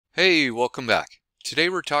Hey, welcome back. Today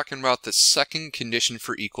we're talking about the second condition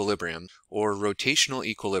for equilibrium, or rotational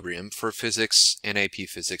equilibrium, for physics and AP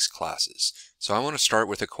Physics classes. So I want to start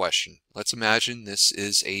with a question. Let's imagine this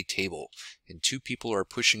is a table, and two people are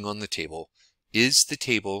pushing on the table. Is the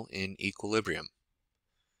table in equilibrium?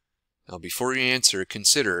 Now before you answer,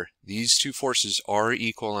 consider these two forces are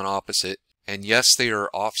equal and opposite, and yes, they are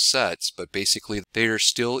offsets, but basically they are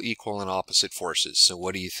still equal and opposite forces. So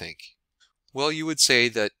what do you think? Well, you would say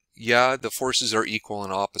that, yeah, the forces are equal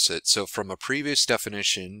and opposite. So from a previous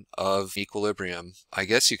definition of equilibrium, I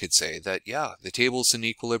guess you could say that, yeah, the table's in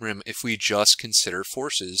equilibrium if we just consider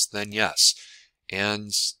forces, then yes.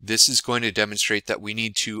 And this is going to demonstrate that we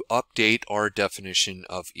need to update our definition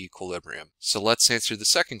of equilibrium. So let's answer the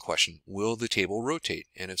second question. Will the table rotate?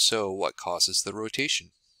 And if so, what causes the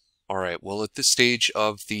rotation? Alright, well at this stage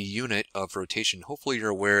of the unit of rotation, hopefully you're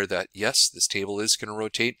aware that yes, this table is going to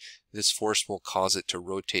rotate. This force will cause it to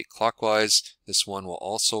rotate clockwise. This one will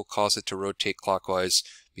also cause it to rotate clockwise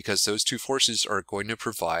because those two forces are going to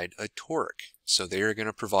provide a torque. So they are going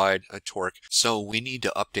to provide a torque. So we need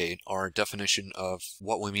to update our definition of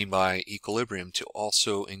what we mean by equilibrium to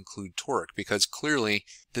also include torque, because clearly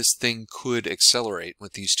this thing could accelerate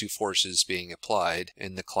with these two forces being applied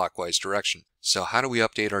in the clockwise direction. So how do we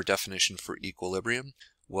update our definition for equilibrium?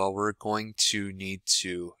 Well, we're going to need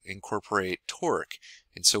to incorporate torque.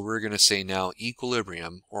 And so we're going to say now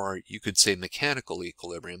equilibrium, or you could say mechanical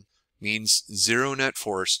equilibrium, means zero net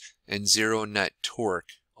force and zero net torque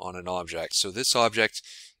on an object. So this object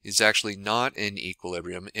is actually not in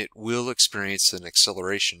equilibrium. It will experience an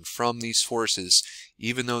acceleration from these forces,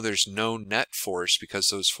 even though there's no net force because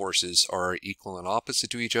those forces are equal and opposite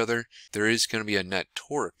to each other. There is going to be a net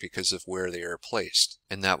torque because of where they are placed,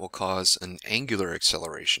 and that will cause an angular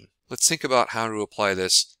acceleration. Let's think about how to apply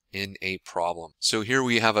this in a problem. So here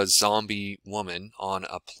we have a zombie woman on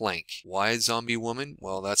a plank. Why a zombie woman?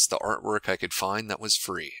 Well, that's the artwork I could find that was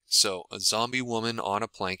free. So a zombie woman on a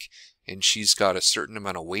plank, and she's got a certain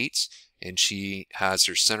amount of weight, and she has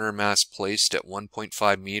her center of mass placed at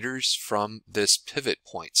 1.5 meters from this pivot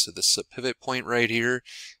point. So this is a pivot point right here,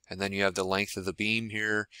 and then you have the length of the beam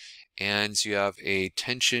here, and you have a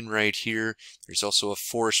tension right here. There's also a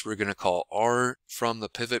force we're going to call R from the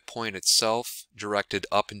pivot point itself directed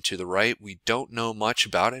up and to the right. We don't know much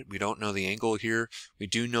about it. We don't know the angle here. We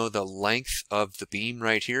do know the length of the beam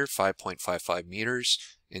right here, 5.55 meters.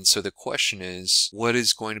 And so the question is, what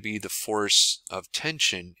is going to be the force of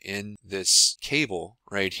tension in this cable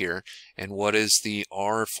right here? And what is the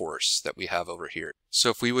R force that we have over here? So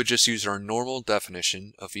if we would just use our normal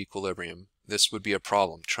definition of equilibrium, this would be a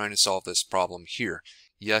problem, trying to solve this problem here.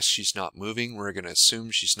 Yes, she's not moving. We're going to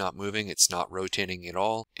assume she's not moving. It's not rotating at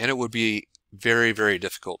all. And it would be very, very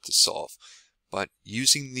difficult to solve. But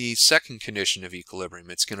using the second condition of equilibrium,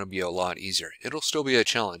 it's going to be a lot easier. It'll still be a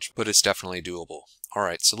challenge, but it's definitely doable.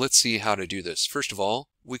 Alright, so let's see how to do this. First of all,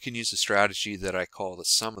 we can use a strategy that I call the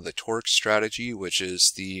sum of the torques strategy, which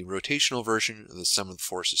is the rotational version of the sum of the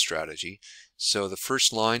forces strategy. So the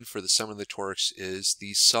first line for the sum of the torques is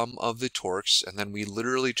the sum of the torques, and then we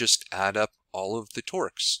literally just add up all of the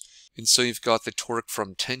torques. And so you've got the torque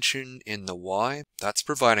from tension in the Y, that's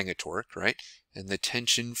providing a torque, right? And the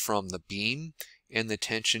tension from the beam, and the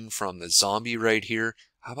tension from the zombie right here.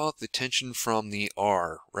 How about the tension from the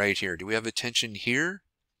R right here? Do we have a tension here?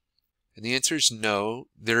 And the answer is no.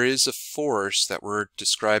 There is a force that we're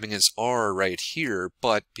describing as R right here,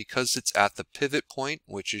 but because it's at the pivot point,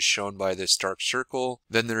 which is shown by this dark circle,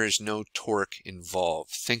 then there is no torque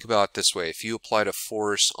involved. Think about it this way. If you applied a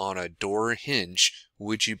force on a door hinge,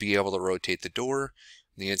 would you be able to rotate the door?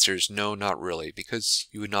 And the answer is no, not really, because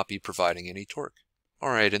you would not be providing any torque.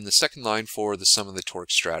 Alright, and the second line for the sum of the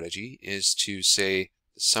torque strategy is to say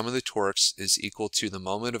the sum of the torques is equal to the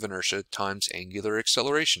moment of inertia times angular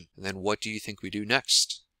acceleration. And then what do you think we do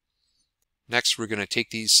next? Next, we're going to take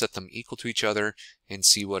these, set them equal to each other, and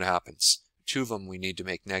see what happens. Two of them we need to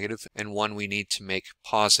make negative, and one we need to make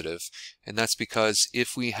positive. And that's because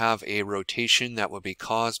if we have a rotation that would be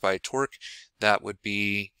caused by a torque, that would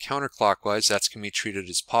be counterclockwise. That's going to be treated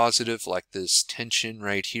as positive, like this tension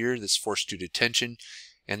right here, this force due to tension.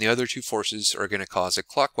 And the other two forces are going to cause a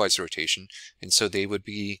clockwise rotation, and so they would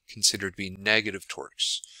be considered to be negative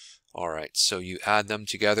torques. Alright, so you add them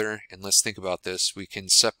together, and let's think about this. We can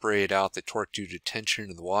separate out the torque due to tension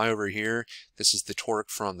in the Y over here. This is the torque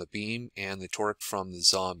from the beam and the torque from the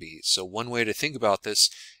zombie. So one way to think about this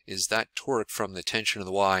is that torque from the tension of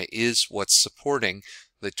the Y is what's supporting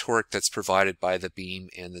the torque that's provided by the beam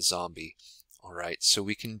and the zombie. Alright, so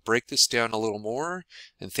we can break this down a little more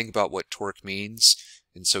and think about what torque means.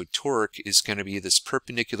 And so torque is going to be this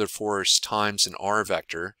perpendicular force times an r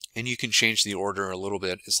vector, and you can change the order a little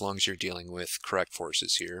bit as long as you're dealing with correct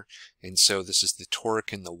forces here. And so this is the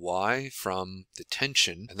torque in the y from the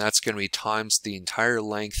tension, and that's going to be times the entire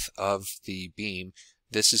length of the beam.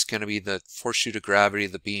 This is going to be the force due to gravity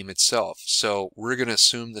of the beam itself. So we're going to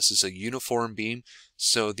assume this is a uniform beam,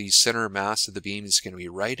 so the center of mass of the beam is going to be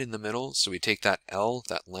right in the middle. So we take that L,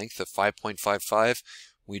 that length of 5.55,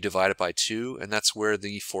 we divide it by 2, and that's where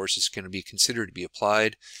the force is going to be considered to be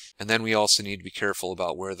applied. And then we also need to be careful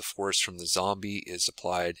about where the force from the zombie is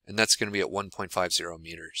applied, and that's going to be at 1.50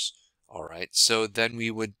 meters. Alright, so then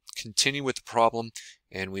we would continue with the problem,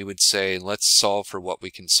 and we would say, let's solve for what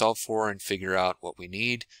we can solve for and figure out what we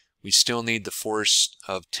need. We still need the force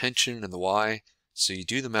of tension in the y, so you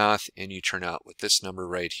do the math and you turn out with this number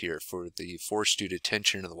right here for the force due to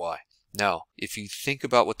tension in the y. Now, if you think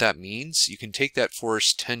about what that means, you can take that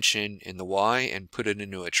force tension in the y and put it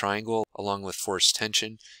into a triangle along with force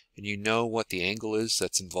tension, and you know what the angle is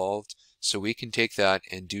that's involved. So we can take that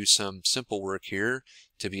and do some simple work here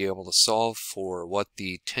to be able to solve for what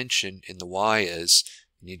the tension in the y is.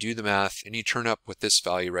 And you do the math and you turn up with this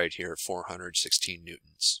value right here, 416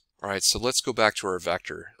 newtons. Alright, so let's go back to our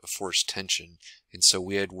vector of force tension. And so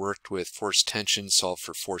we had worked with force tension, solved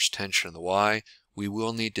for force tension in the y. We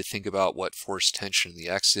will need to think about what force tension in the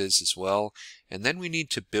x is as well. And then we need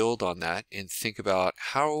to build on that and think about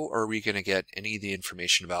how are we going to get any of the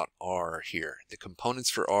information about r here. The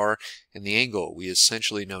components for r and the angle, we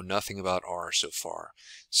essentially know nothing about r so far.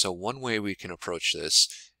 So one way we can approach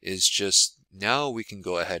this is just now we can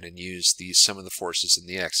go ahead and use the sum of the forces in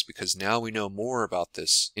the x, because now we know more about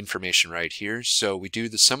this information right here. So we do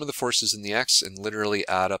the sum of the forces in the x and literally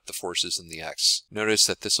add up the forces in the x. Notice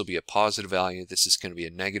that this will be a positive value, this is going to be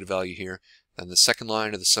a negative value here. Then the second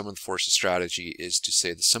line of the sum of the forces strategy is to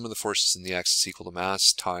say the sum of the forces in the x is equal to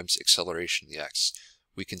mass times acceleration in the x.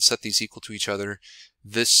 We can set these equal to each other.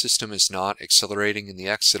 This system is not accelerating in the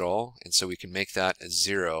x at all, and so we can make that as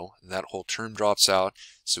 0, and that whole term drops out.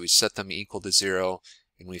 So we set them equal to 0,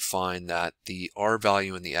 and we find that the r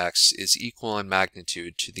value in the x is equal in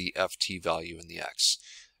magnitude to the ft value in the x.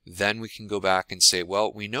 Then we can go back and say,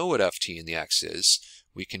 well, we know what ft in the x is.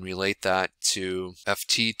 We can relate that to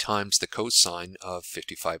ft times the cosine of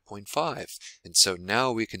 55.5. And so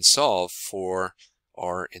now we can solve for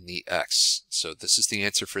r in the x. So this is the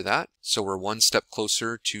answer for that. So we're one step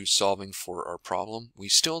closer to solving for our problem. We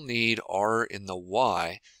still need r in the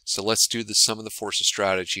y. So let's do the sum of the forces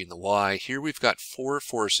strategy in the y. Here we've got 4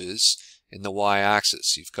 forces in the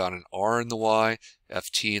y-axis. You've got an r in the y,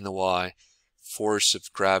 ft in the y, force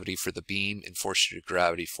of gravity for the beam, and force due to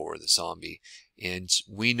gravity for the zombie. And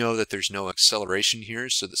we know that there's no acceleration here,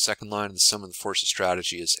 so the second line of the sum of the forces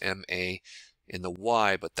strategy is ma in the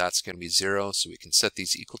y, but that's going to be 0, so we can set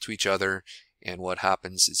these equal to each other, and what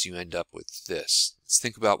happens is you end up with this. Let's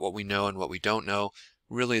think about what we know and what we don't know.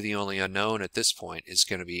 Really the only unknown at this point is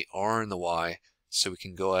going to be r in the y, so we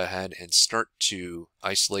can go ahead and start to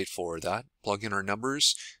isolate for that, plug in our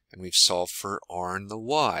numbers, and we've solved for r in the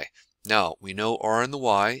y. Now, we know r in the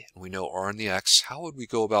y, and we know r in the x. How would we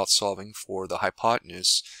go about solving for the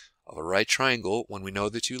hypotenuse of a right triangle when we know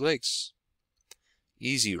the two legs?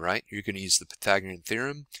 Easy, right? You're going to use the Pythagorean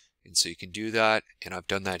theorem, and so you can do that, and I've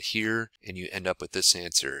done that here, and you end up with this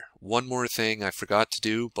answer. One more thing I forgot to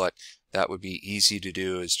do, but that would be easy to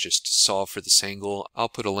do, is just to solve for this angle. I'll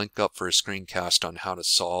put a link up for a screencast on how to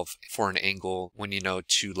solve for an angle when you know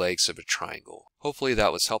two legs of a triangle. Hopefully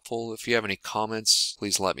that was helpful. If you have any comments,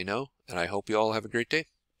 please let me know, and I hope you all have a great day.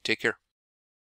 Take care.